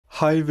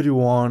Hi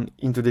everyone,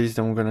 in today's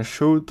video I'm gonna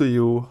show to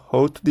you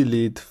how to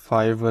delete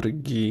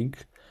Fiverr gig.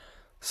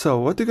 So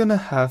what you're gonna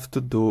have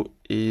to do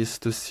is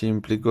to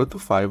simply go to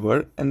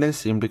Fiverr and then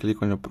simply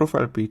click on your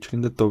profile picture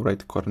in the top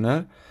right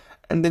corner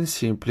and then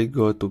simply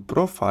go to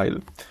profile.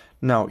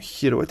 Now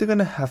here what you're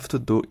gonna have to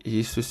do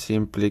is to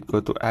simply go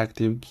to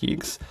active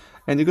gigs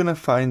and you're gonna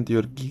find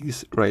your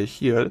gigs right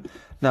here.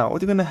 Now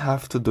what you're gonna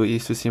have to do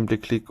is to simply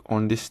click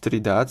on these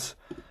three dots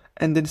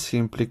and then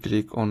simply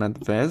click on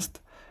advanced.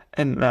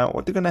 And now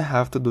what you're gonna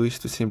have to do is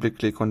to simply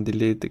click on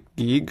delete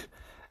gig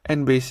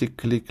and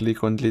basically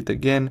click on delete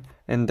again,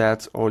 and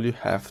that's all you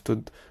have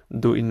to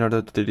do in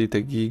order to delete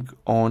a gig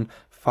on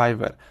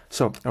Fiverr.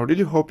 So I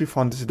really hope you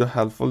found this video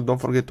helpful.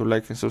 Don't forget to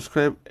like and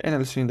subscribe, and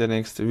I'll see you in the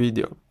next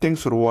video.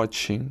 Thanks for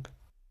watching.